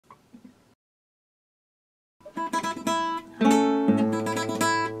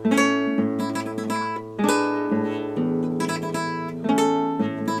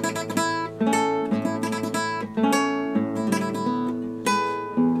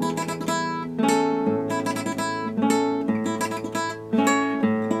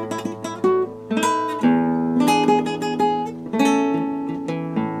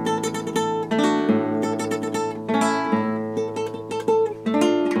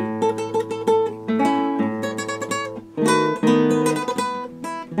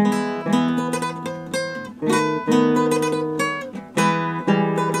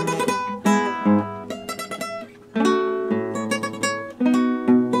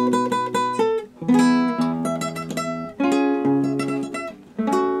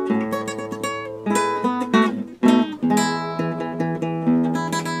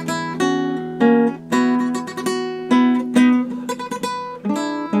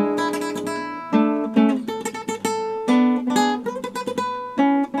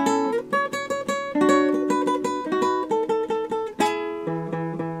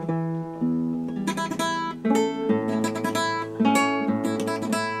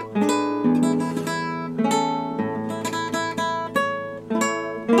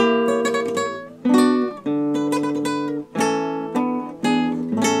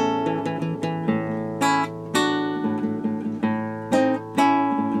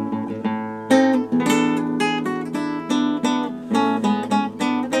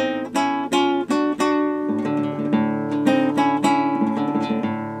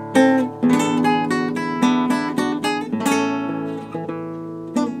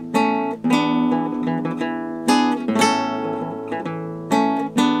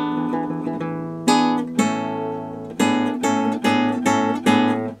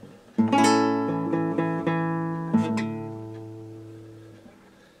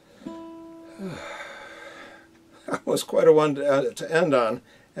That was quite a one to end on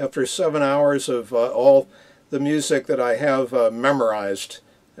after 7 hours of all the music that I have memorized.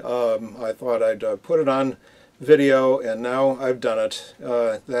 I thought I'd put it on video, and now I've done it.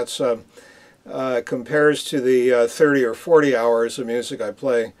 That's compares to the 30 or 40 hours of music I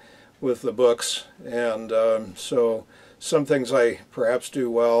play with the books, and so some things I perhaps do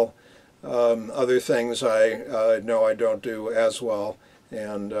well, other things I know I don't do as well,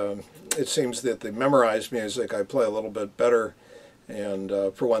 and it seems that the memorized music I play a little bit better, and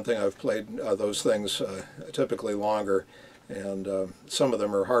for one thing I've played those things typically longer, and some of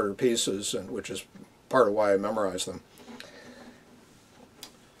them are harder pieces, and which is part of why I memorize them.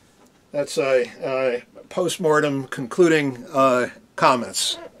 That's a post-mortem concluding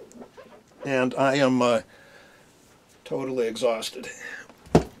comments, and I am totally exhausted.